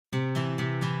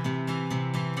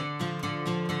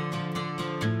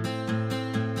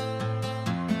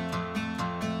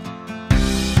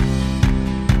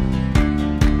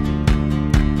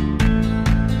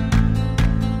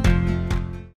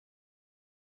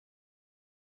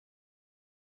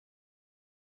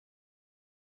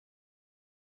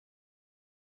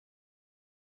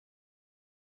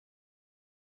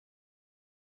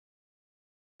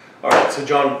All right, so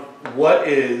John, what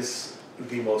is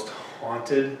the most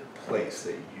haunted place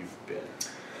that you've been?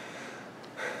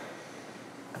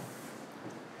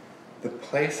 The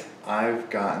place I've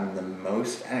gotten the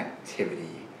most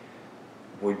activity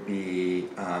would be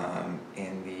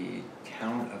in the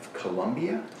town of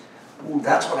Columbia. Ooh,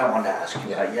 that's what I wanted to ask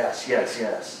you Yeah. about.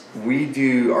 Yes.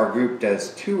 Our group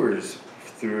does tours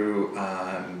through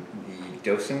the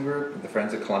Docent group, the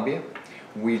Friends of Columbia.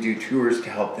 We do tours to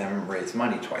help them raise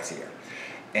money twice a year.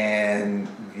 And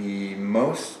the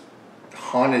most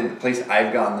haunted place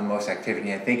I've gotten the most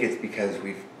activity, I think it's because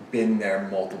we've been there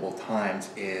multiple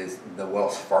times, is the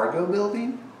Wells Fargo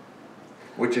building,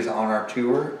 which is on our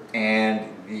tour, and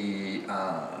the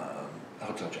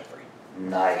Hotel Jeffrey.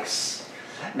 Nice.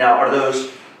 Now, are those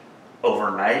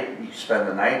overnight? You spend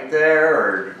the night there,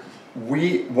 or?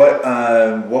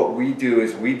 What we do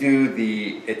is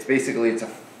it's a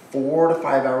 4 to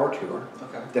 5 hour tour.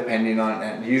 Okay. Depending on,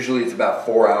 and usually it's about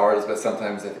 4 hours, but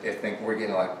sometimes if we're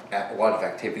getting like a lot of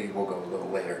activity, we'll go a little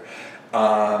later.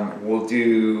 We'll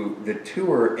do the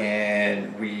tour,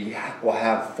 and we'll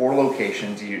have 4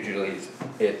 locations. Usually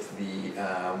it's the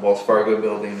Wells Fargo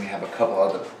building. We have a couple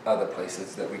other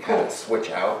places that we kind of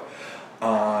switch out.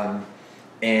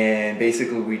 And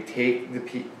basically we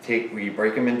we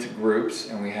break them into groups,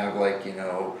 and we have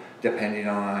depending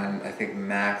on, I think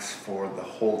max for the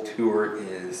whole tour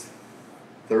is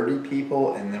 30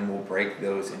 people, and then we'll break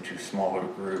those into smaller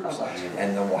groups,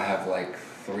 and then we'll have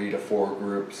 3 to 4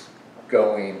 groups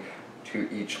going to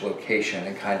each location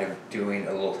and kind of doing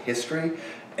a little history,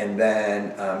 and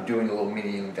then doing a little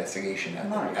mini investigation at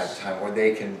the time, where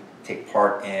they can take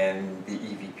part in the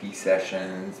EVP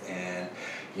sessions and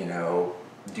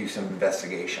do some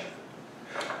investigation.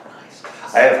 Nice.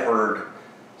 I have heard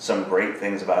some great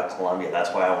things about Columbia.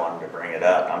 That's why I wanted to bring it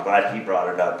up. I'm glad he brought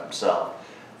it up himself.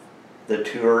 The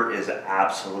tour is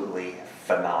absolutely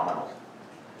phenomenal.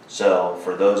 So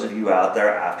for those of you out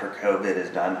there, after COVID is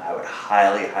done, I would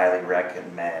highly, highly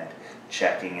recommend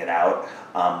checking it out.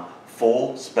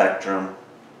 Full Spectrum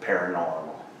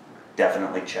Paranormal.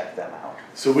 Definitely check them out.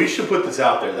 So we should put this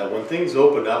out there, that when things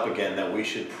open up again, that we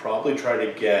should probably try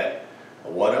to get a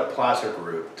What Up Placer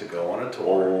group to go on a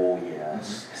tour. Oh,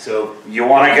 yes. So you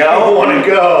want to go? If you want to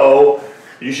go,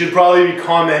 you should probably be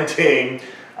commenting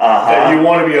that you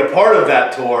want to be a part of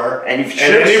that tour. And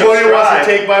anybody who wants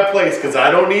to take my place, because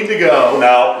I don't need to go.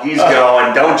 No, he's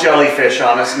going. Don't jellyfish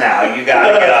on us now. You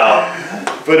got to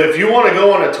go. But if you want to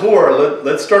go on a tour,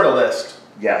 let's start a list.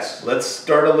 Yes. Let's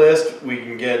start a list. We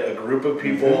can get a group of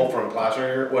people from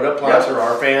Placer, What Up Placer,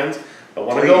 our fans, that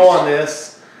want to go on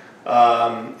this.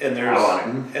 And there's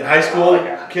in high school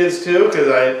kids too,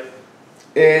 because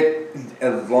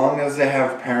as long as they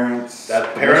have parents.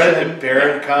 That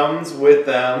parent comes with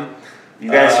them. You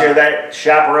guys hear that,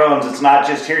 chaperones? It's not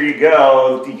just here you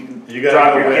go. You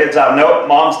drop your kids out. Nope,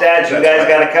 moms, dads, you guys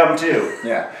got to come too.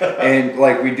 Yeah, and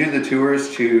we do the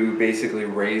tours to basically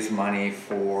raise money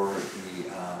for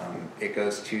it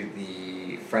goes to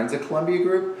the Friends of Columbia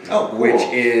group, which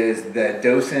is the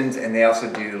docents, and they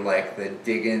also do the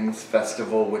Diggins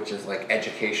Festival, which is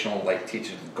educational,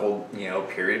 teaches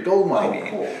period gold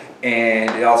mining,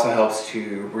 and it also helps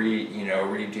to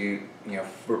redo,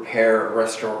 repair,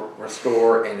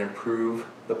 restore, and improve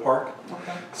the park.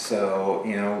 Okay. So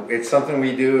it's something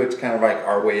we do. It's kind of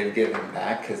our way of giving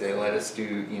back, because they let us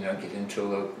do get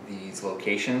into these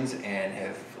locations and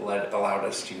have allowed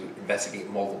us to investigate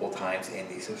multiple times in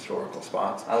these historical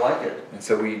spots. I like it. And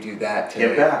so we do that to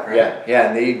give back, right? Yeah.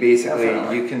 And they basically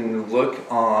you can look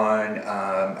on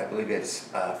I believe it's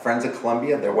Friends of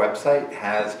Columbia. Their website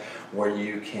has where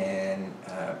you can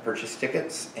purchase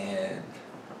tickets, and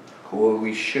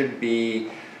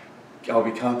I'll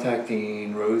be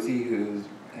contacting Rosie, who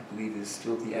I believe is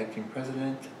still the acting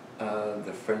president of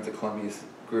the Friends of Columbia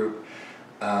group,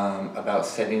 about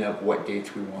setting up what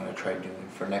dates we want to try doing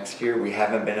for next year. We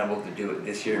haven't been able to do it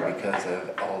this year because of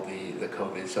all the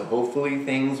COVID. So hopefully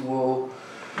things will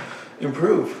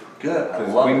improve. Good.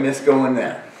 Because we miss going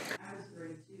there.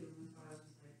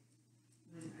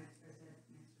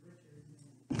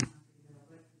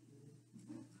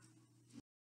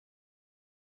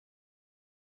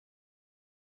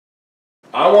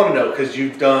 I want to know, because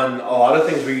you've done a lot of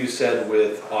things where you said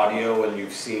with audio, and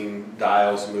you've seen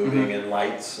dials moving and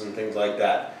lights and things like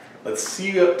that. Let's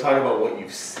see you talk about what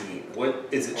you've seen. What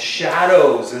is it?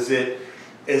 Shadows?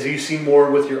 Is you see more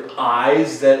with your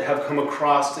eyes that have come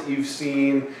across that you've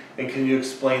seen? And can you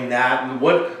explain that? And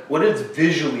what is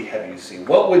visually have you seen?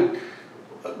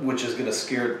 Which is going to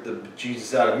scare the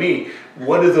Jesus out of me.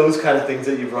 What are those kind of things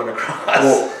that you've run across?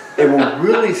 Well, it will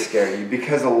really scare you,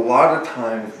 because a lot of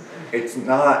times it's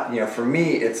not, for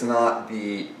me, it's not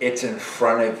it's in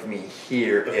front of me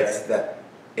here. Okay.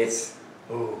 It's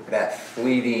Ooh. that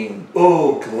fleeting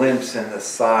Ooh. glimpse in the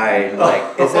side,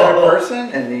 like, is that a person?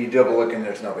 And then you double look and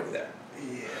there's nobody there.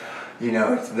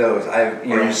 Yeah. It's those. Or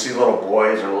you see little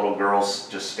boys or little girls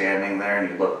just standing there and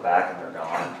you look back and they're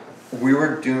gone. We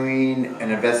were doing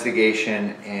an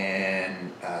investigation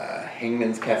in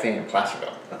Hangman's Cafe in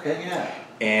Placerville. Okay, yeah.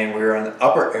 And we were in the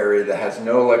upper area that has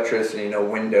no electricity, no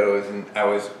windows, and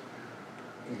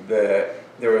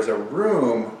there was a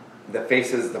room that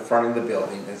faces the front of the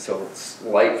building, and so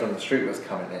light from the street was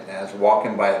coming in. And I was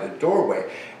walking by the doorway,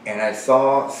 and I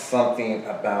saw something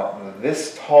about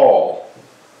this tall,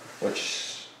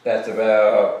 which that's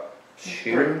about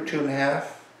 2.5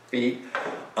 feet,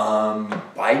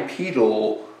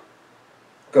 bipedal,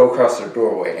 go across the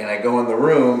doorway. And I go in the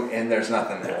room, and there's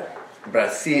nothing there. But I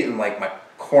see it in like my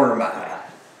corner of my eye.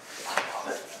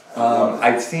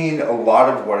 I've seen a lot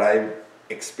of what I've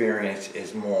experienced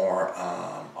is more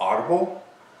audible,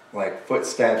 like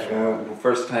footsteps. The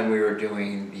first time we were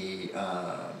doing the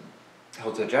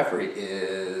Hotel Jeffrey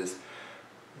is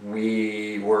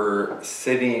we were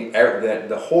sitting,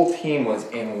 the whole team was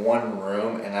in one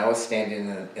room, and I was standing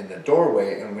in the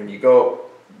doorway. And when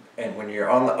you're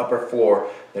on the upper floor,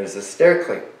 there's a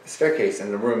staircase,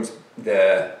 and the room's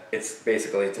it's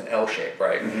an L shape,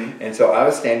 right? Mm-hmm. And so I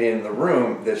was standing in the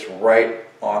room that's right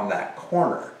on that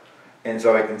corner, and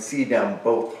so I can see down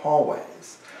both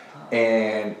hallways,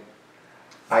 and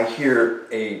I hear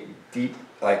a deep,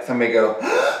 like somebody go,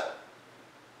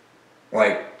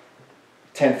 like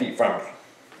 10 feet from me,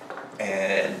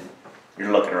 and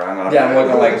You're looking around. yeah, I'm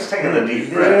looking like, just taking a deep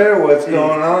breath. there, what's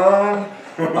going on?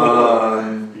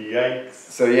 Yikes.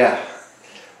 So yeah.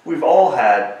 We've all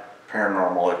had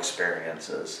paranormal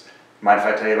experiences. Mind if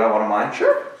I tell you about one of mine?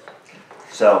 Sure.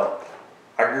 So,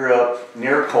 I grew up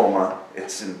near Colma.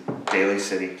 It's in Daly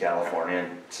City, California,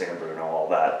 and San Bruno, all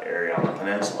that area on the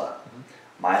peninsula.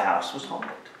 My house was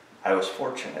haunted. I was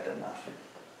fortunate enough.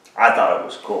 I thought it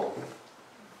was cool.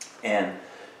 And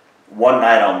one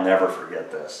night, I'll never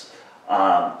forget this.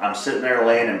 I'm sitting there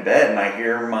laying in bed, and I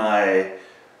hear my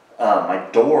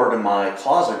door to my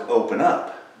closet open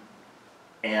up.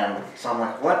 And so I'm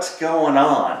like, what's going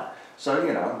on? So,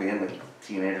 being the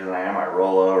teenager that I am, I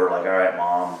roll over like, all right,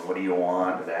 Mom, what do you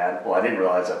want, Dad? Well, I didn't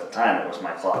realize at the time it was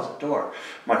my closet door.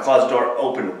 My closet door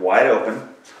opened wide open.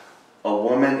 A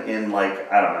woman in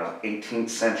 18th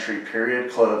century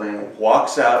period clothing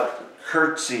walks out,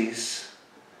 curtsies,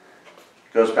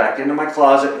 goes back into my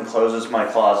closet and closes my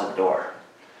closet door.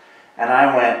 And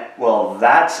I went, well,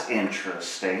 that's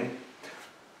interesting.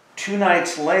 2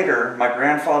 nights later, my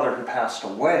grandfather, who passed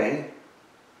away,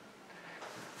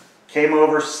 came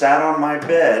over, sat on my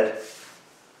bed,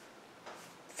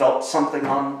 felt something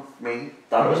on me,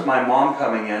 thought it was my mom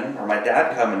coming in, or my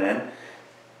dad coming in,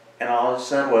 and all he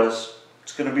said was,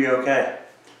 it's going to be okay.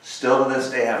 Still to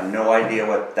this day, I have no idea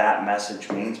what that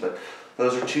message means, but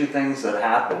those are 2 things that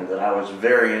happened that I was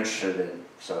very interested in,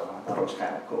 so I thought it was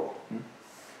kind of cool.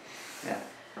 Yeah.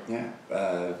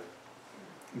 Yeah.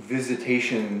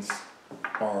 Visitations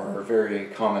are very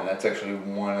common. That's actually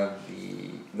one of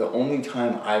the only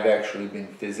time I've actually been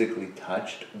physically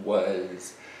touched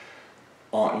was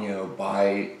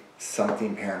by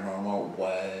something paranormal.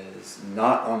 Was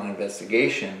not on an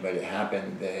investigation, but it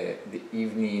happened the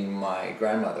evening my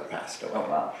grandmother passed away. Oh,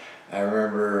 wow. I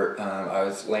remember I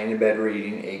was laying in bed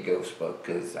reading a ghost book,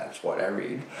 because that's what I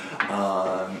read,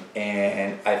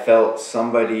 and I felt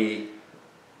somebody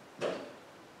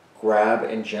grab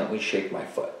and gently shake my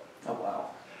foot. Oh, wow.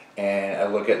 And I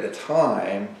look at the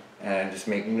time, and I just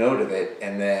make note of it,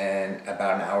 and then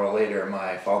about an hour later,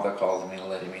 my father calls me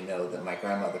letting me know that my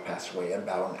grandmother passed away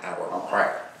about an hour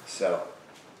prior. So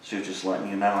She was just letting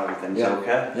you know everything's yeah.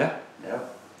 okay. Yeah.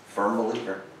 Yep. Firm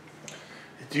believer.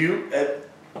 Do you,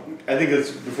 I think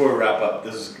this, before we wrap up,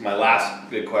 this is my last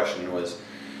big question was,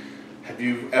 have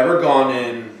you ever gone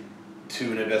in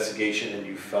to an investigation and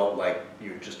you felt like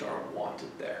you just aren't wanted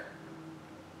there?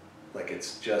 Like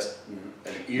it's just an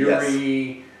eerie,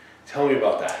 yes. Tell me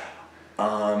about that.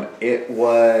 It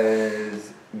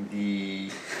was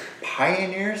the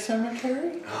Pioneer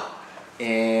Cemetery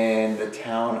in the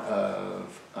town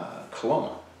of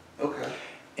Coloma. Okay.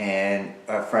 And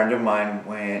a friend of mine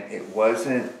went, it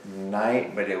wasn't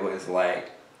night, but it was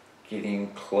like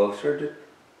getting closer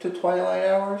to twilight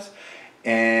hours.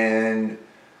 And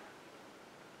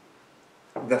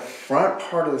the front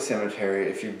part of the cemetery,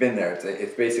 if you've been there,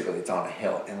 it's basically, it's on a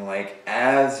hill. And like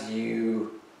as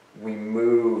we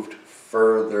moved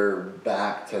further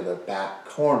back to the back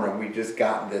corner, we just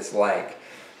got this like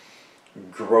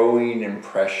growing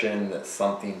impression that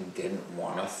something didn't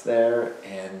want us there,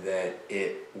 and that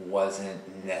it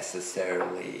wasn't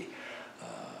necessarily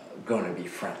going to be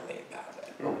friendly about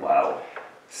it. Oh, wow.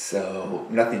 So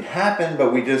nothing happened,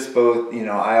 but we just both, you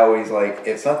know, I always like,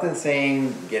 if something's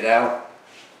saying get out,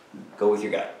 go with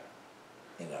your gut,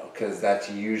 you know, because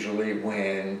that's usually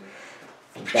when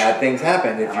bad things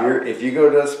happen. If you go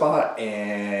to a spot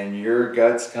and your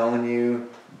gut's telling you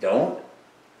don't.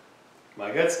 My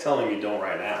gut's telling me don't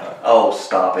right now. Oh,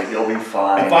 stop it. You'll be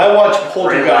fine. If I watch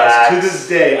Poltergeist, Relax. to this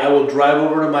day, I will drive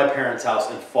over to my parents'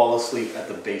 house and fall asleep at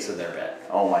the base of their bed.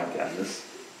 Oh my goodness.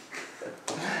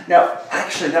 Now,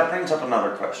 actually, that brings up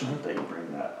another question that you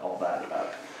bring all that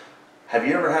up. Have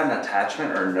you ever had an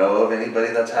attachment or know of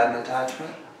anybody that's had an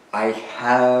attachment? I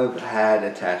have had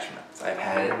attachments. I've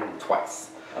had it twice.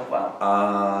 Oh,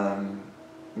 wow.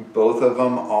 Both of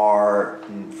them are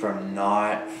from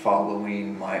not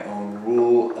following my own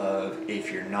rule of if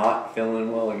you're not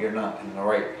feeling well, you're not in the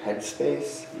right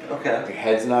headspace. Okay. If your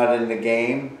head's not in the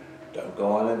game, don't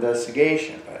go on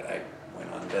investigation. But I went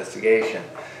on investigation,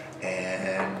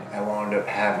 and I wound up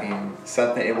having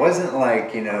something. It wasn't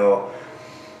like, you know,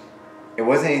 it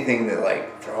wasn't anything that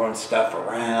like throwing stuff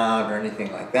around or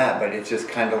anything like that, but it's just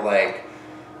kind of like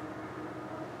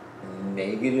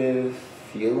negative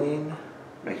feeling.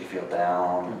 Make you feel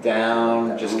down.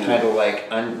 Just kind of like,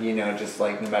 you know, just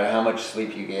like no matter how much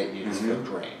sleep you get, you just feel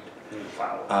drained.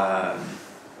 Wow.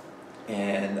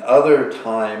 And other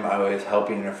time I was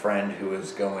helping a friend who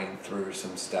was going through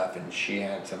some stuff, and she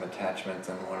had some attachments,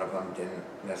 and one of them didn't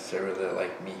necessarily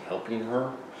like me helping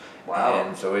her. Wow.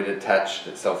 And so it attached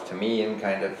itself to me and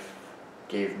kind of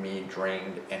gave me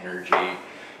drained energy.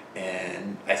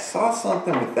 And I saw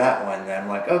something with that one that I'm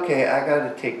like, okay, I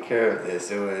got to take care of this.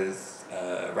 It was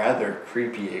rather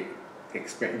creepy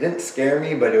experience. It didn't scare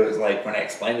me, but it was like when I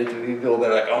explained it to people,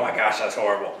 they're like, oh my gosh, that's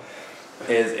horrible.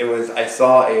 I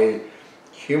saw a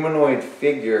humanoid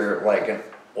figure, like an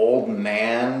old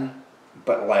man,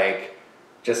 but like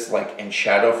just like in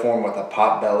shadow form with a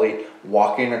pot belly,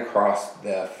 walking across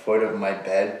the foot of my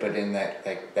bed, but in that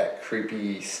like that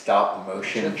creepy stop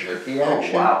motion jerky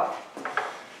action. Oh, wow.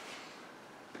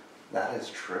 That is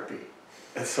trippy.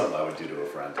 That's something I would do to a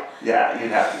friend. Yeah,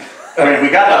 you'd have to. I mean, we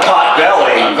got the pot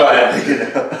belly, but, you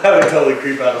know. I would totally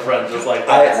creep out a friend just like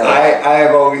that. I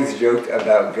have always joked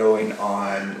about going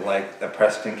on like the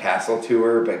Preston Castle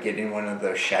tour, but getting one of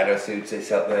those shadow suits. They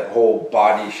sell the whole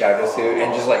body shadow suit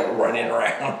and just like running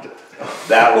around.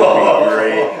 That would be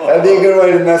great. That'd be a good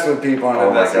way to mess with people on Oh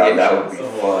my God, investigation. that would be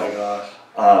Oh fun. my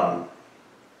gosh.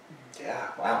 Yeah,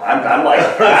 wow. I'm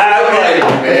like,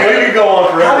 man. You could go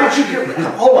on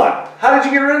forever. Hold on. How did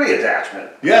you get rid of the attachment?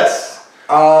 Yes.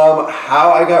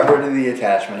 How I got rid of the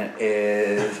attachment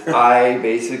is I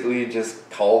basically just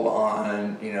called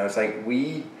on, you know, it's like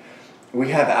we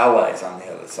have allies on the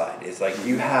other side. It's like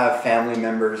you have family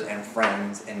members and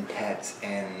friends and pets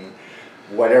and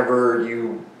however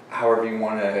you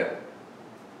want to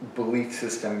belief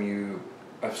system you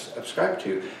subscribe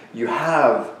to, you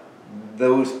have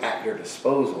those at your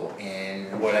disposal.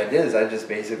 And what I did is I just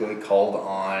basically called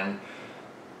on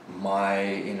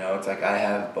my, you know, it's like I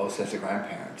have both sets of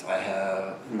grandparents. I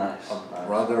have a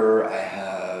brother, I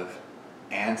have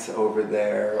aunts over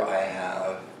there, I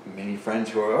have many friends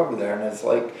who are over there, and it's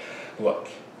like, look,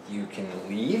 you can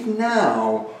leave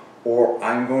now, or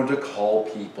I'm going to call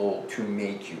people to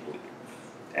make you leave.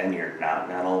 And you're not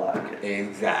gonna like it.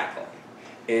 Exactly.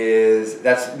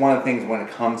 That's one of the things when it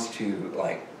comes to,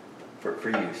 like, for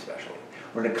you especially,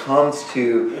 when it comes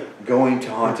to going to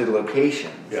haunted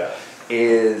locations,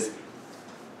 is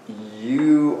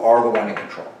you are the one in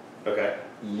control. Okay.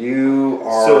 You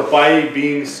are. So by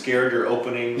being scared, you're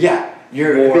opening. Yeah,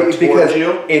 more because towards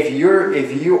you? if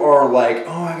you are like,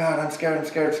 oh my God, I'm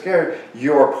scared,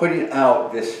 you are putting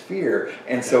out this fear,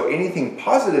 and so anything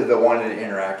positive that wanted to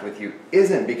interact with you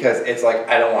isn't, because it's like,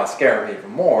 I don't want to scare them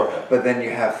even more. Okay. But then you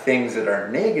have things that are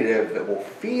negative that will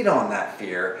feed on that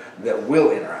fear that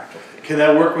will interact with you. Can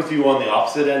that work with you on the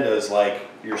opposite end? As like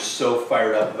you're so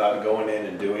fired up about going in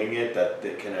and doing it that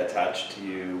it can attach to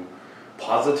you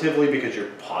positively because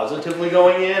you're positively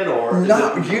going in, or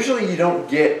usually you don't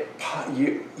get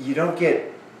you don't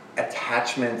get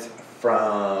attachments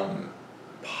from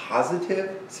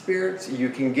positive spirits. You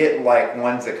can get like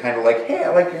ones that kind of like, hey, I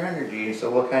like your energy, so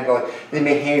we'll kind of like, they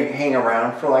may hang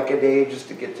around for like a day just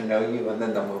to get to know you, and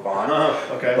then they'll move on.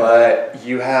 Okay. But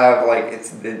you have like,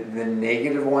 it's the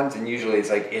negative ones, and usually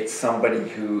it's like it's somebody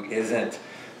who isn't,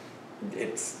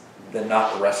 it's the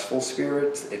not restful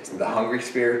spirits, it's the hungry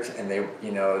spirits, and they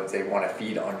want to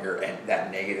feed on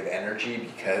that negative energy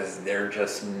because they're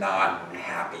just not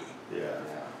happy. Yeah.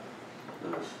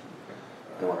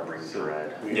 They wanna bring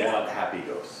dread. We Yeah. want happy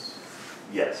ghosts.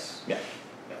 Yes. Yeah.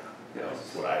 Yeah. You know,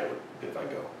 that's what I would, if I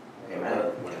go. Amen.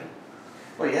 When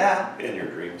Well, yeah. in your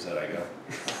dreams that I go.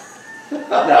 No,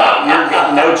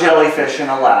 you're no jellyfishing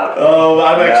allowed. Oh,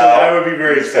 I would be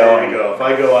very he's excited to going. go. If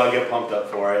I go, I'll get pumped up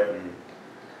for it. And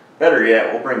Better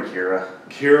yet, we'll bring Kira.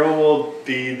 Kira will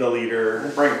be the leader.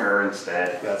 We'll bring her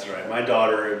instead. That's right. My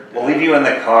daughter. We'll leave you in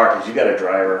the car because you got a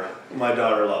driver. My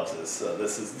daughter loves this. So it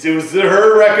was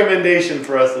her recommendation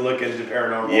for us to look into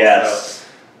paranormal. Yes.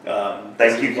 So,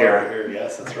 Thank you, this is why we're Kara. here.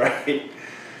 Yes, that's right.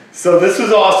 So this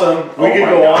was awesome. We Oh could my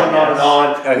go God, on and on and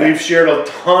on. Okay. We've shared a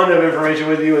ton of information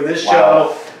with you in this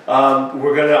Wow. show.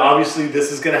 We're gonna obviously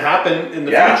this is gonna happen in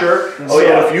the Yeah. future. Oh, So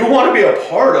yeah. if you want to be a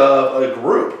part of a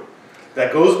group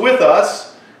that goes with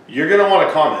us, you're gonna want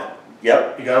to comment.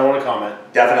 Yep, You gotta want to comment.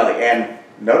 definitely. And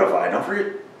notify. Don't forget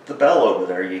the bell over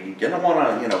there. You're gonna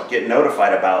want to, get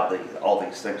notified about all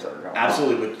these things that are going on.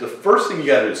 Absolutely. But the first thing you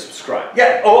gotta do is subscribe.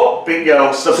 Yeah. Oh,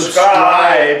 bingo.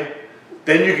 Subscribe.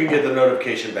 Then you can get the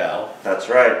notification bell. That's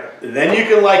right. Then you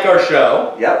can like our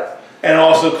show Yep. and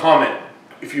also comment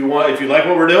if you want. If you like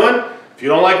what we're doing, if you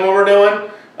don't like what we're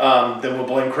doing, then we'll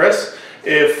blame Chris.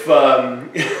 If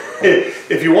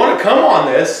if you want to come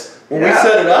on this when we Yeah.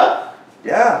 set it up,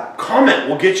 Yeah. comment.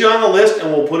 We'll get you on the list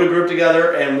and we'll put a group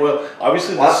together and we'll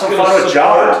obviously We'll have this is some gonna fun with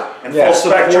support- John and Yeah. full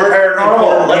spectrum support paranormal.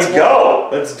 important Let's people. go.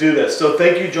 Let's do this. So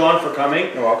thank you, John, for coming.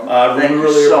 You're welcome. Thank We you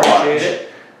really so appreciate much. it.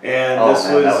 And Oh, this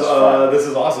man, was, that was fun. this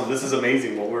is awesome. This is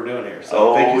amazing what we're doing here. So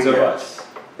Oh, thank you so much. yes.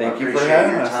 Thank you for Appreciate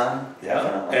having your us. time. Yeah.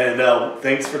 Definitely. And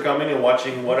thanks for coming and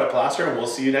watching What Up Plaster, and we'll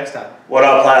see you next time. What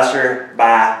up, Plaster?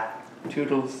 Bye.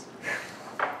 Toodles.